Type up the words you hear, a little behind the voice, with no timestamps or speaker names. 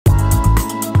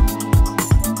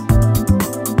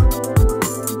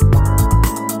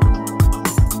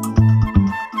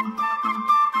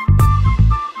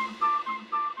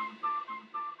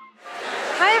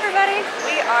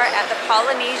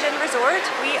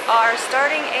Enchantment, we are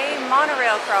starting a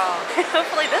monorail crawl.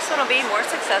 Hopefully this one will be more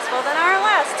successful than our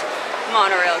last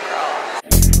monorail crawl.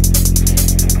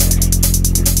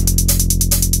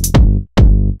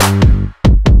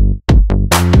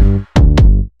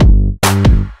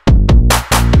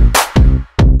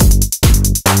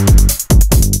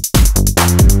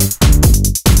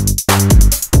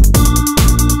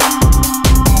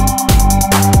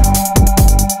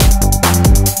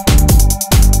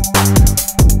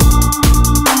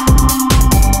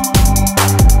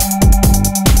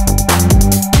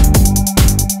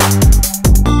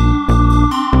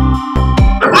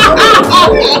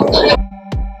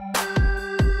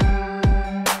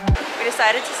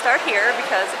 Decided to start here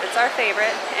because it's our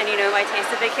favorite, and you know my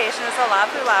taste of vacation is a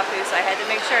lapu lapu, so I had to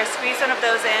make sure I squeeze one of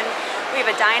those in. We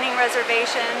have a dining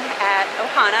reservation at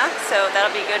Ohana, so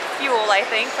that'll be good fuel, I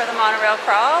think, for the monorail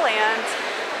crawl, and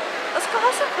let's go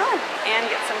have some fun and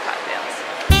get some cocktails.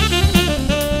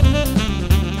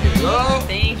 Here we go.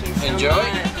 Thank you so Enjoy.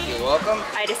 much. You're welcome.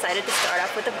 I decided to start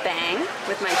off with a bang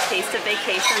with my taste of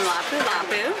vacation lapu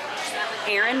lapu.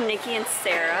 Erin, Nikki, and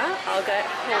Sarah all got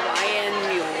Hawaiian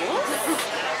mules.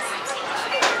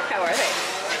 How are they?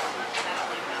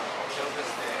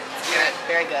 Good.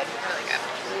 Very good. Really good.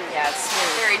 Yeah, it's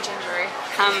smooth. Very gingery.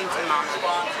 Come to mama.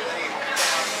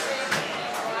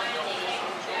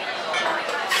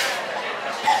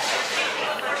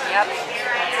 Yep,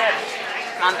 that's it.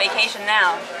 I'm on vacation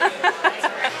now.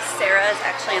 Sarah is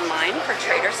actually in line for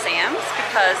Trader Sam's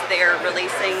because they're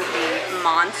releasing the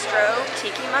Monstro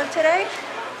Tiki mug today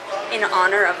in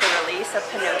honor of the release of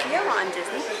Pinocchio on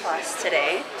Disney Plus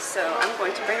today. So I'm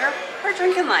going to bring her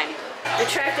drinking line. We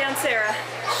tracked down Sarah.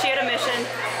 She had a mission.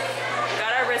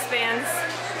 Got our wristbands.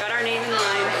 Got our name in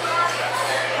line.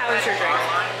 How was your drink?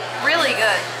 Really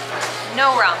good.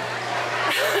 No rum.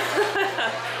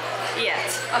 Yet.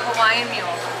 A Hawaiian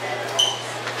mule.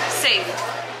 Safe.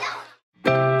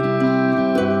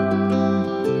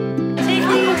 Take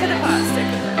me to the pot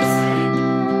stickers.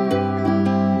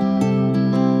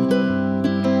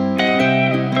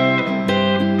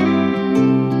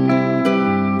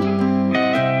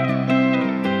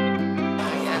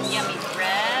 Yummy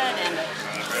bread and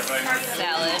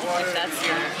salad, if that's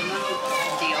your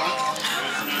deal.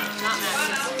 Not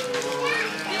mashed.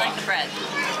 We like the bread.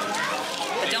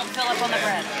 But don't fill up on the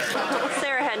bread.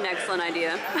 Sarah had an excellent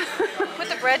idea. Put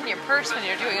the bread in your purse when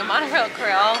you're doing a monorail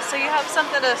crawl so you have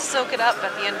something to soak it up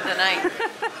at the end of the night.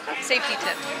 Safety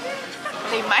tip.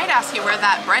 They might ask you where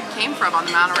that bread came from on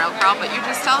the monorail crawl, but you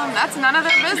just tell them that's none of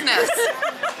their business.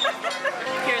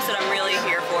 Here's what I'm really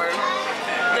here for.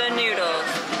 The noodles,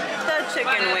 the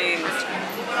chicken wings,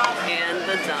 and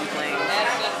the dumplings.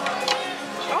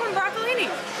 Oh, and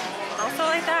broccolini. Also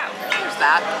like that. There's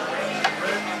that.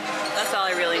 That's all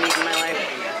I really need in my life.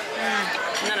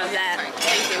 None of that.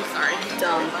 Thank you. Sorry.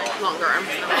 Dumb. Longer arms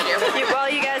than I do. While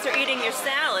you guys are eating your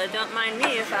salad, don't mind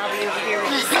me if I'll be over here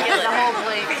with the skillet. The whole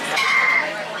plate.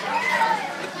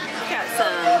 Got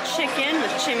some chicken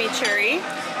with chimichurri.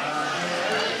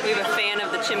 We have a fan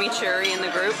of the chimichurri in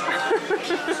the group.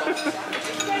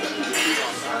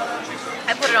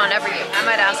 I put it on everything. I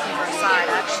might ask him for a side,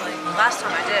 actually. Last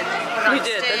time I did. Put it on You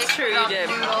did, steak, that's true, put it you on did.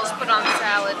 Noodles, put it on the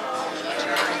salad.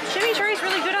 Chimichurri is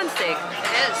really good on steak.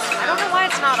 It is. I don't know why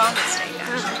it's not on the steak,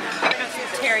 actually.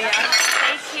 Teriyaki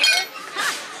Steak here.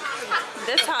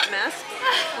 this hot mess.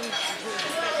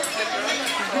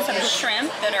 Some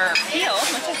shrimp that are peeled,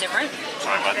 which is different.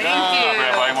 Sorry about Thank that. you.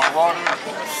 Everybody more water?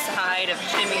 Side of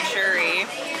chimichurri.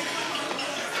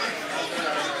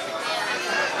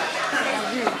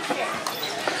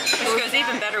 Which goes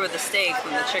even better with the steak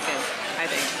than the chicken, I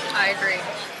think. I agree.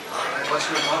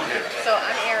 What's going on here? So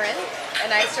I'm Erin,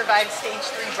 and I survived stage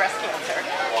 3 breast cancer.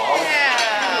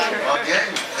 Yeah. Well, again,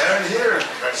 Erin here.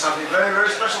 Got something very,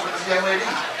 very special with this young lady.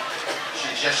 She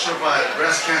just survived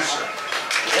breast cancer.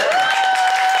 Yeah.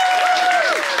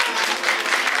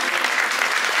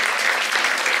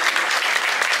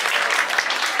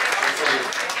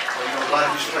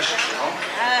 Life is precious, you know?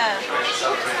 Try to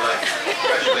celebrate life.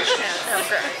 Congratulations.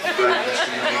 Very best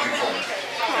for you moving forward.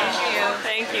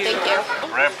 Thank you. Thank you.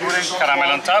 Red pudding,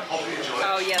 caramel on top. Oh,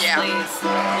 yes, Yeah. please.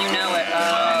 You know it.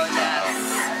 Oh, yes.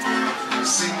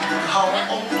 Sing how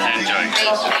old. Enjoy.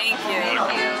 Thank you.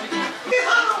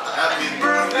 Happy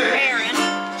birthday Erin.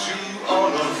 to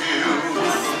all of you.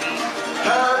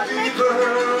 Happy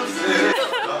birthday.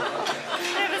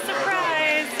 I have a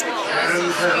surprise.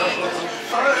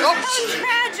 Oh,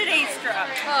 Tragedy struck.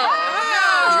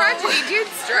 Oh, tragedy did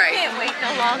strike. Can't wait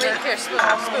no longer. Here, spoon,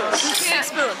 spoon. Big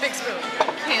spoon, big spoon.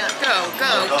 Can't. Go.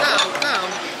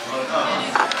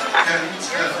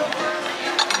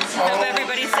 Hope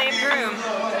everybody saved room.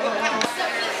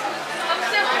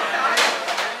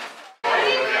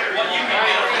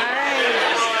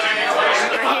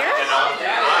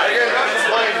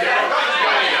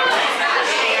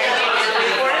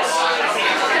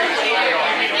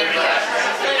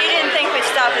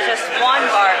 off at just one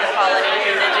bar at the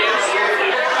Polynesian, did you?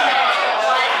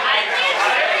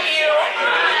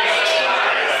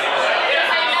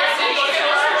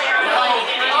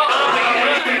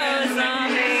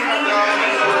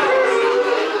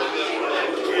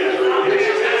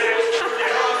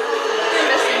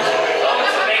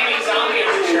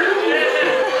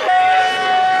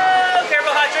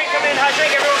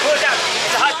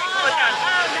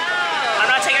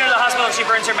 She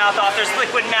burns her mouth off. There's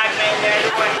liquid magma in there.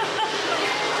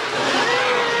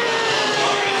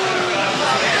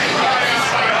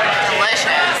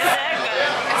 Delicious.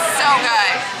 It's so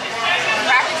good.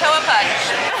 Krakatoa punch.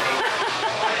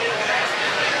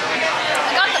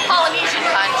 I got the Polynesian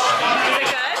punch. Is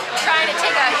it good? Trying to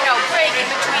take a break in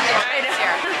between the drinks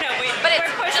here. But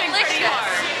it's delicious.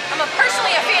 I'm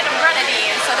personally a fan of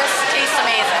grenadine, so this tastes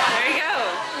amazing. There you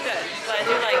go. Good. Glad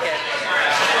you like it.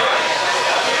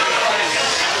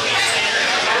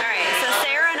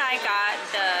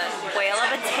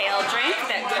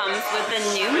 With the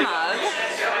new mug.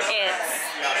 It's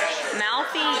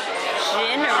Malfi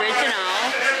Gin Original,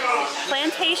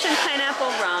 Plantation Pineapple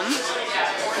Rum,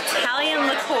 Italian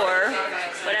Liqueur,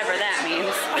 whatever that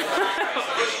means.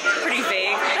 Pretty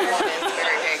vague.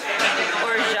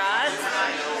 Orgeat,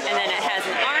 and then it has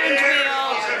an orange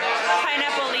wheel,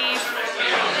 pineapple leaf,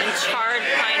 and charred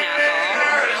pineapple.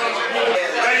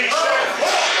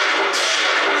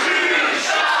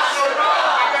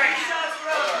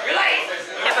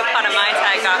 Mai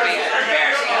Tai got me.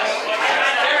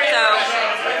 So,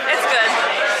 it's good.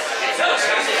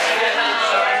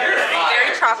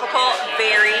 Very tropical,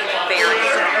 very, very.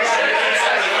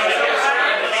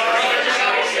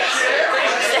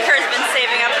 Sarah's been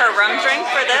saving up her rum drink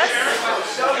for this.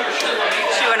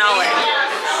 She went all in.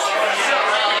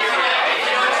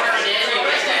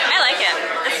 I like it.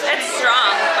 It's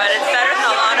strong, but it's better than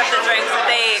a lot of the drinks that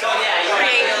they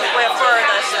create for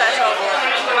the special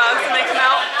mugs when they come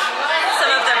out. Some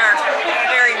of them are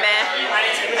very meh.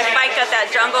 Mike got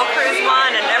that Jungle Cruise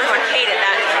one and everyone hated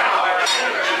that.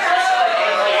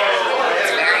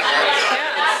 It's very good.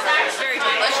 Yeah, it's very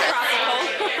delicious. Tropical.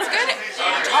 It's good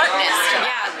tartness to it.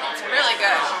 Yeah, it's really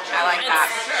good. I like that.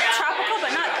 Tropical,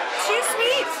 but not too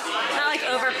sweet. Not like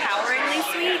overpoweringly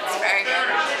sweet. It's very good.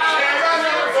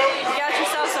 You got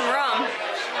yourself some rum.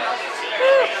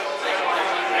 Woo.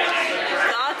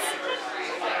 Thoughts?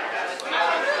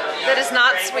 That is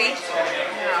not sweet.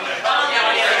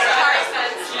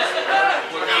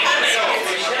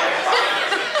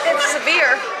 It's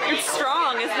severe. It's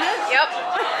strong, isn't it? Yep.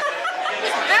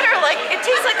 It's bitter, like it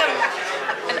tastes like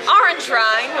an orange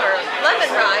rind or lemon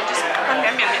rind, just in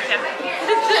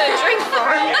a drink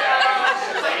form.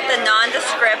 The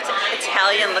nondescript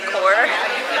Italian liqueur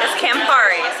is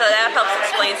Campari, so that helps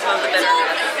explain some of the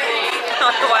bitterness. I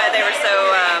don't know why they were so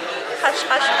hush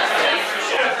hush.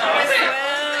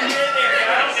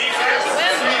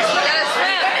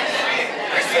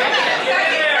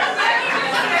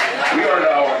 We are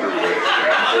now underway.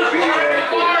 We'll be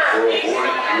ankles for a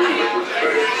voyage through liquid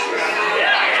space.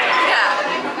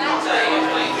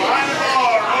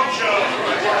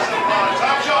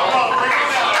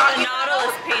 The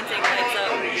Nautilus painting lights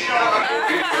up.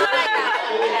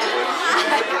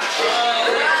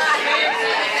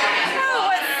 Oh,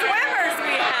 what swimmers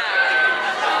we have!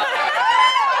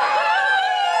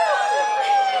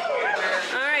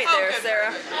 All right, there,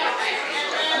 Sarah.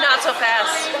 Not so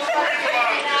fast.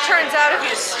 Turns out if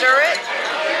you stir it,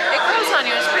 it grows on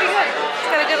you. It's pretty good. It's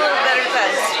got a good little better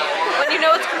taste. When you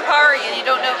know it's Campari and you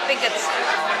don't think it's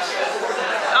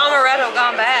amaretto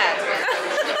gone bad.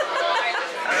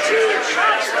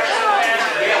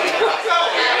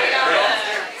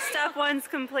 Step one's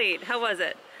complete. How was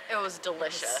it? It was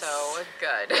delicious. So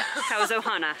good. How was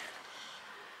Ohana?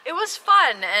 It was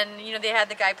fun, and they had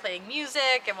the guy playing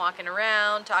music and walking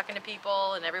around, talking to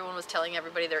people, and everyone was telling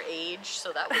everybody their age,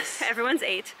 so that was... Everyone's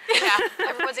 8. Yeah,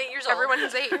 Everyone's 8 years old. everyone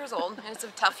is 8 years old, and it's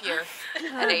a tough year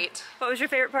at 8. What was your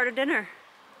favorite part of dinner?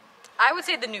 I would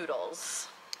say the noodles.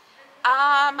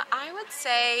 I would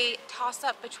say toss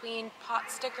up between pot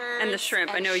stickers And the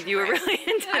shrimp. I know you were shrimp. really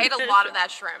into I ate a lot of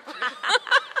that shrimp.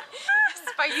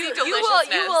 Spicy deliciousness.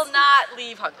 You will not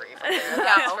leave hungry from there. No,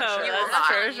 Oh, you will that's not.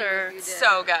 for sure.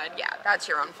 So good. Yeah, that's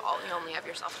your own fault. You only have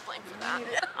yourself to blame for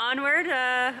that. Onward,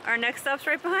 our next stop's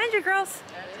right behind you, girls.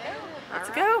 Let's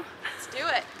go. Let's do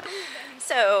it.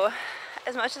 So,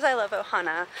 as much as I love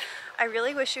Ohana, I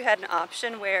really wish you had an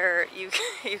option where you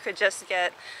could just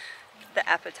get the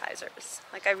appetizers.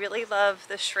 Like, I really love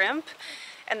the shrimp,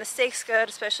 and the steak's good,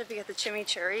 especially if you get the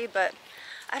chimichurri, but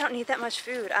I don't need that much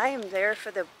food. I am there for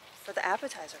the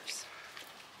appetizers.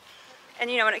 And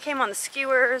when it came on the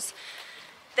skewers,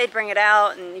 they'd bring it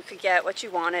out and you could get what you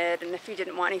wanted, and if you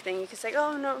didn't want anything you could say,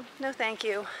 oh no, no thank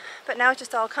you. But now it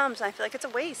just all comes and I feel like it's a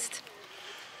waste.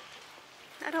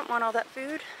 I don't want all that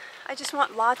food. I just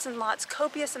want lots and lots,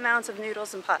 copious amounts of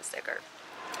noodles and pot sticker.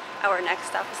 Our next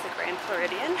stop is the Grand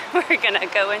Floridian. We're gonna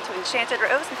go into Enchanted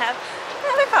Rose and have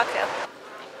another cocktail.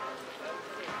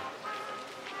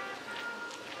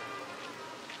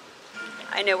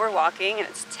 I know we're walking and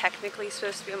it's technically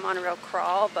supposed to be a monorail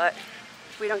crawl, but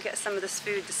if we don't get some of this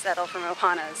food to settle from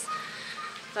Ohana's,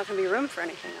 there's not gonna be room for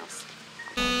anything else.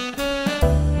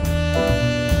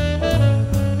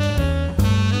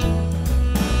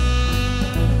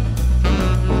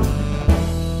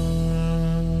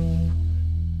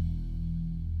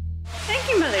 Thank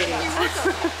you, my lady.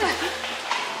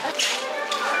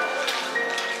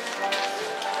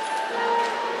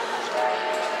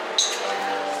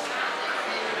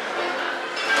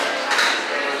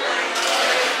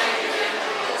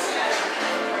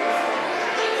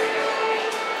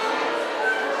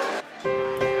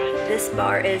 This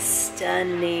bar is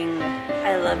stunning.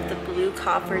 I love the blue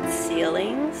coffered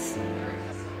ceilings.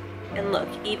 And look,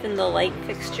 even the light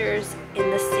fixtures in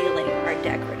the ceiling are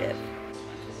decorative.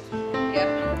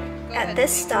 At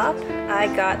this stop, I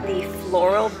got the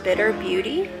Floral Bitter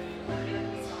Beauty.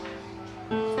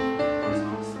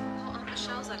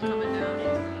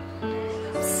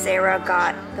 Sarah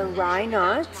got the Rye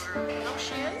Knot.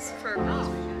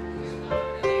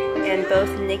 And both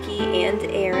Nikki and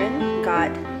Erin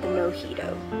got the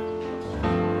Mojito.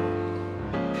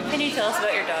 Can you tell us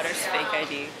about your daughter's fake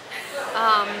ID?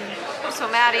 So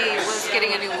Maddie was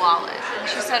getting a new wallet, and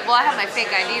she said, well, I have my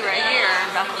fake ID right here,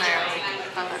 and Beth and I are like,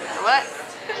 what?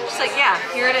 She's like, yeah,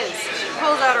 here it is. She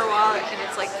pulls out her wallet, and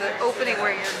it's like the opening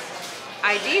where your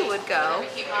ID would go,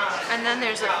 and then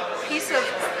there's a piece of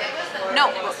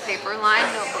notebook paper, lined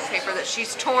notebook paper that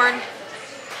she's torn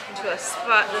into a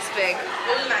spot this big,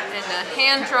 and a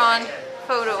hand-drawn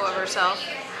photo of herself,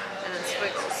 and then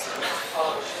squiggles.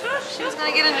 She was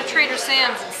gonna get into Trader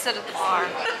Sam's and sit at the bar.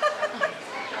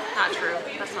 Not true.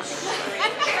 That's not true.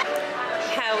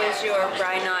 How is your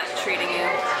Rye Knot treating you?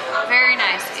 Very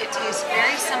nice. It tastes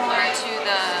very similar to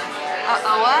the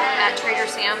Oa at Trader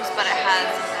Sam's, but it has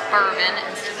bourbon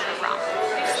instead of rum.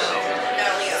 So,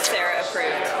 Sarah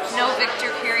approved. no Victor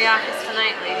Kiriakis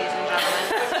tonight, ladies and gentlemen.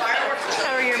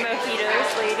 How are your mojitos,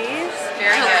 ladies?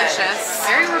 Very delicious.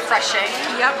 Very refreshing.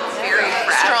 Yep, very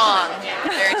fresh. Strong.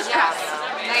 Very strong.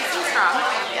 Nice and strong.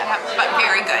 Yeah, but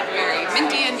very good. Very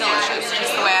minty and delicious,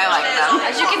 just the way I like them.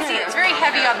 As you can see, it's very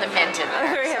heavy on the mint in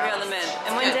there. Very heavy on the mint.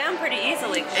 And went down pretty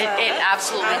easily. It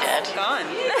absolutely did. Gone.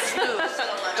 Smooth.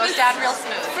 Goes down real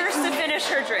smooth. First to finish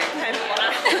her drink.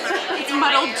 It's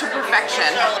muddled to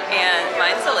perfection. And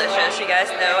mine's delicious. You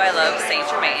guys know I love Saint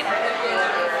Germain.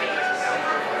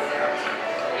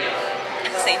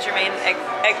 Saint Germain egg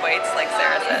whites, like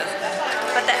Sarah says.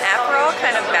 But the Aperol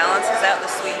kind of balances out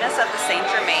the sweetness of the Saint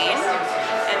Germain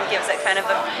and gives it kind of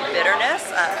a bitterness,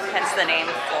 hence the name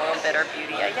Floral Bitter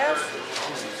Beauty, I guess.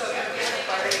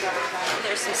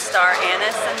 There's some star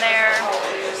anise in there,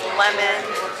 there's lemon.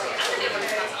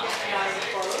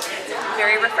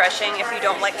 Very refreshing. If you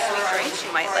don't like sweet drinks,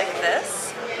 you might like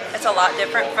this. It's a lot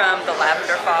different from the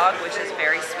Lavender Fog, which is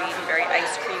very sweet and very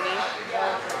ice creamy.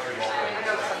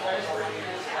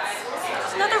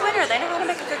 It's another winner. They know how to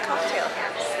make a good cocktail.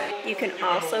 You can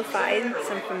also find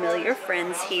some familiar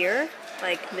friends here,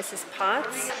 like Mrs.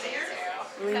 Potts,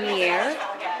 Lumiere,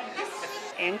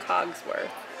 and Cogsworth.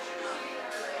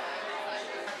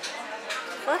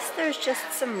 Plus, there's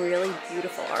just some really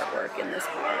beautiful artwork in this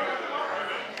bar.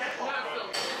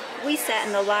 We sat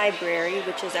in the library,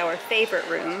 which is our favorite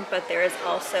room, but there is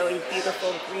also a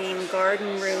beautiful green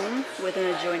garden room with an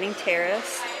adjoining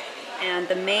terrace, and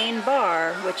the main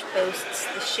bar, which boasts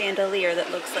the chandelier that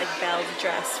looks like Belle's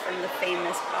dress from the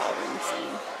famous ballroom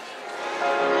scene.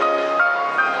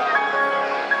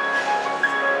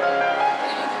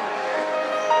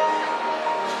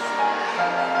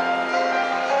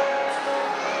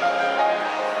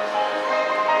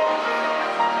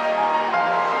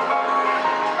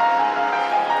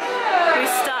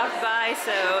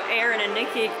 So Erin and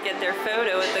Nikki can get their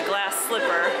photo with the glass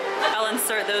slipper. I'll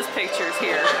insert those pictures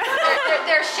here.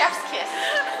 They're chef's kiss.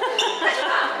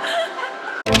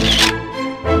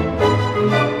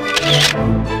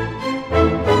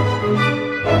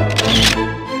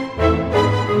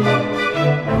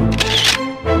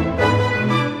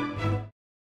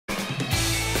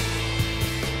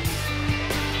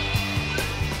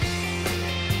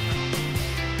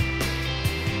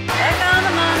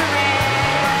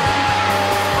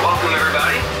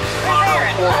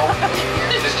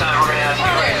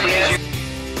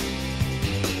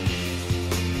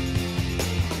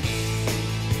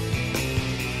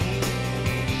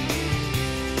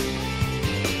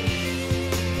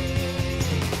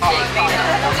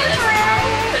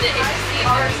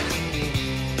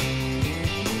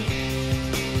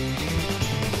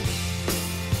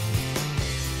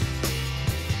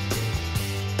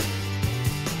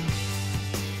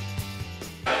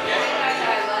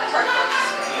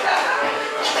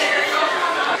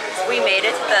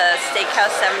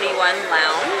 Steakhouse 71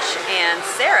 lounge, and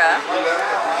Sarah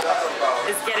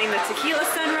is getting the tequila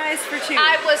sunrise for 2.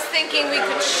 I was thinking we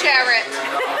could share it.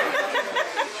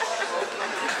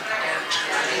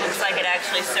 Looks like it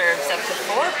actually serves up to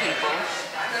 4 people.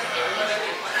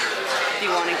 Do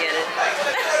you want to get it?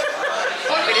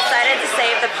 We decided to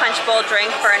save the punch bowl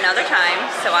drink for another time,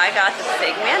 so I got the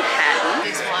Fig Manhattan,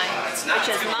 which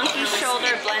is monkey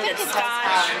shoulder blended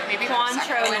scotch,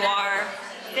 Cointreau noir,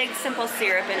 fig simple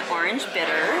syrup, and orange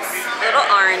bitters. Little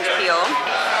orange peel.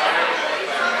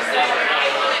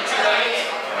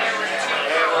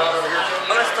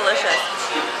 Oh, it's delicious.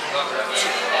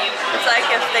 It's like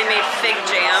if they made fig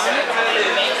jam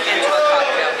into a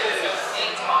cocktail.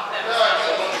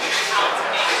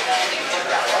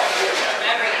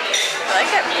 I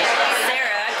like it.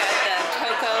 Sarah got the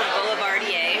Coco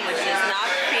Boulevardier, which is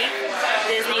Knob Creek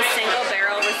Disney Single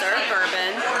Barrel Reserve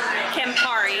Bourbon,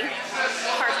 Campari,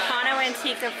 Carpano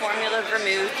Antica Formula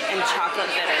Vermouth, and chocolate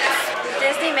bitters.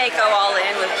 Disney may go all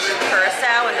in with blue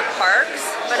curacao in the parks,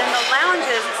 but in the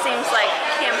lounges it seems like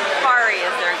Campari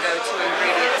is their go-to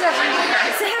ingredient. It's everywhere.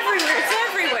 It's everywhere. It's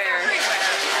everywhere.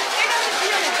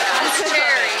 It's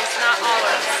cherries, not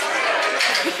olives.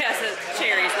 Yes, it's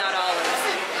cherries, not olives.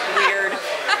 Weird. It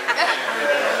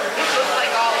looks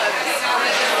like olives.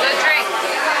 Good drink.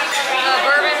 The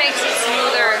bourbon makes it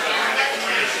smoother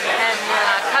and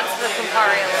cuts the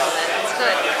Campari a little bit. It's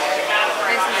good.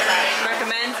 Nice and fresh.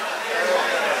 Recommend.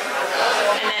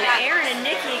 And then Erin and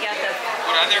Nikki got the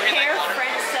Pear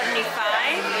French 75,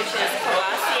 which is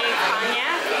Courvoisier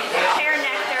Cognac, pear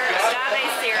nectar,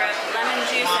 agave syrup, lemon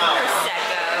juice, and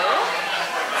Prosecco.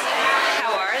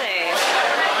 How are they?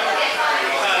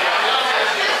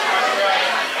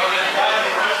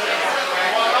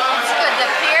 It's good. The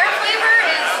pear flavor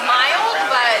is mild,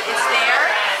 but it's there.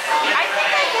 I think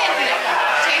I can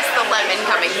taste the lemon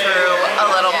coming through a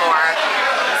little more.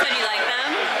 So do you like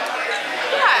them?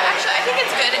 Yeah, actually, I think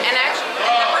it's good. And actually,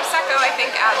 the Prosecco, I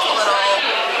think, adds a little.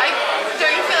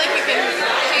 Don't you feel like you can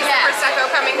taste the Prosecco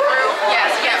coming through?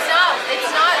 Yes, yes. It's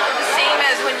not the same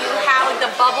as when you have the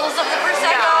bubbles of the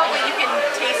Prosecco, but you can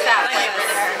taste that flavor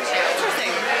there too. Interesting.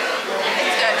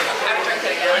 It's good. I would drink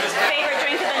it again. Favorite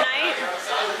drink of the night?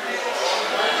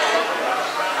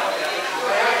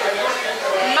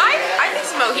 I think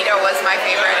mojito was my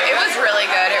favorite. It was really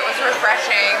good. It was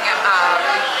refreshing.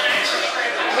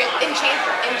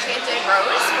 Enchanted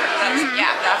Rose.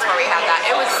 Yeah, that's where we had that.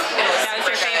 It was That was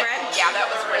your good. favorite? Yeah, that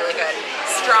was really good.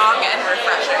 Strong and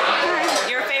refreshing.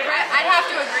 Your favorite? I'd have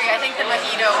to agree. I think the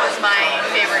mojito was my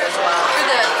favorite as well.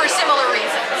 For similar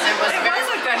reasons. It was very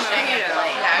was a good refreshing. mojito.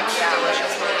 Yeah, it was a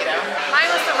delicious mojito. Mine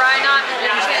was the Rye Knot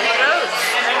and Enchanted Rose.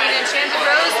 I mean, Enchanted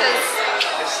Rose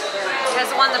has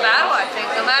won the battle, I think,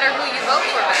 no matter who you vote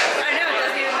for. I know, it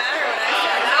doesn't even matter what I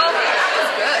said. No, That was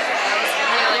good.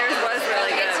 Yours was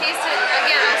really it good. tasted,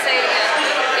 again, I'll say it again,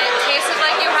 it tasted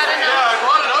like you had an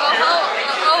Ohana,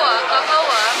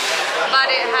 but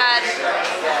it had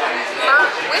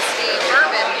whiskey,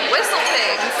 bourbon, whistle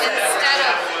pigs instead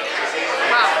of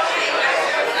rum.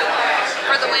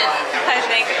 For the win. I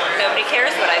think nobody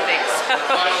cares what I think, so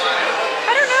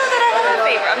I don't know that I have a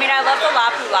favorite. I mean, I love the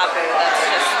Lapu Lapu. That's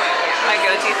just my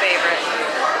go-to favorite.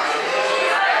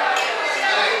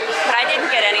 But I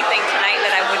didn't get anything tonight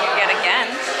that I wouldn't get again.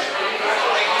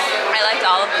 I liked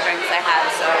all of the drinks I had,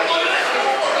 so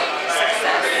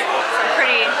success. Some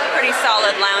pretty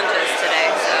solid lounges today,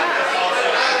 so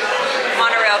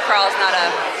Monorail Crawl is not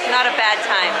a bad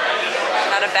time.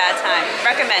 Not a bad time.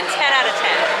 Recommend 10 out of 10.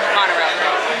 Monorail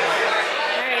Crawl.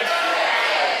 Alright.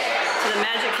 To the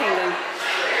Magic Kingdom.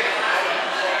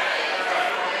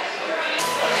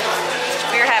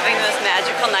 We are having this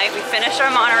magical night. We finished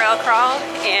our Monorail Crawl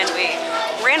and we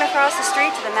ran across the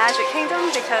street to the Magic Kingdom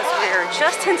because we were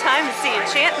just in time to see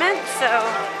Enchantment, so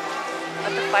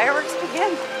let the fireworks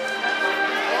begin.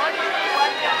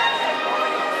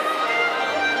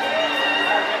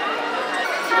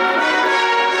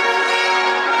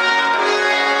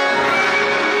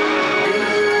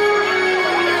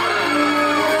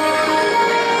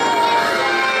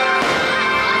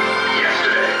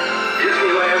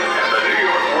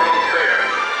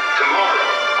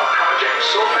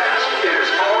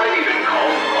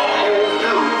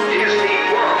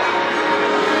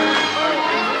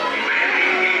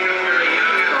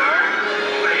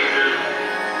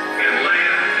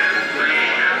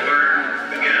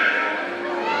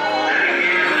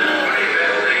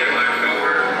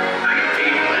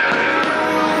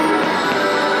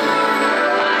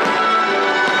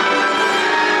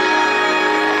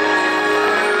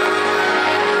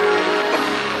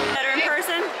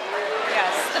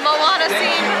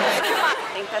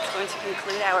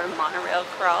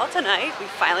 Crawl tonight. We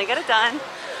finally got it done.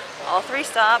 All 3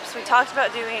 stops. We talked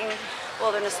about doing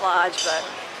Wilderness Lodge, but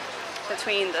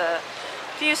between the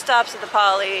few stops at the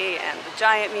Poly and the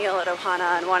giant meal at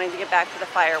Ohana and wanting to get back to the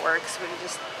fireworks, we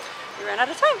ran out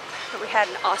of time. But we had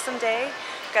an awesome day.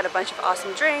 Got a bunch of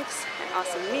awesome drinks, an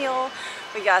awesome meal.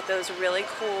 We got those really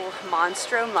cool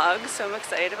Monstro mugs, so I'm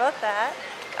excited about that.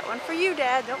 Got one for you,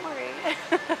 Dad, don't worry.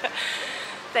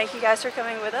 Thank you guys for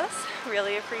coming with us.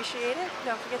 Really appreciate it.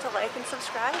 Don't forget to like and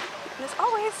subscribe. And as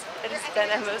always, it has been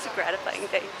a most gratifying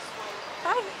day.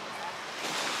 Bye.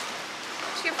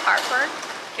 Do you have heartburn,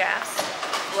 gas,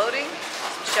 bloating,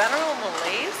 general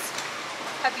malaise?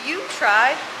 Have you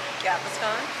tried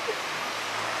Gaviscon?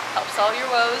 Helps solve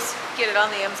your woes. Get it on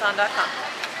the Amazon.com.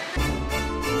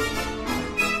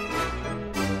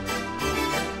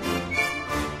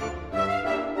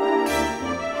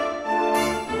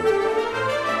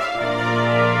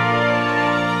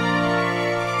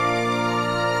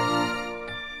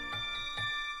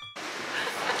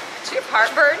 Do you have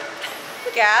heartburn?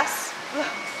 Gas?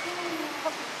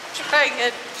 Try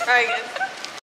again.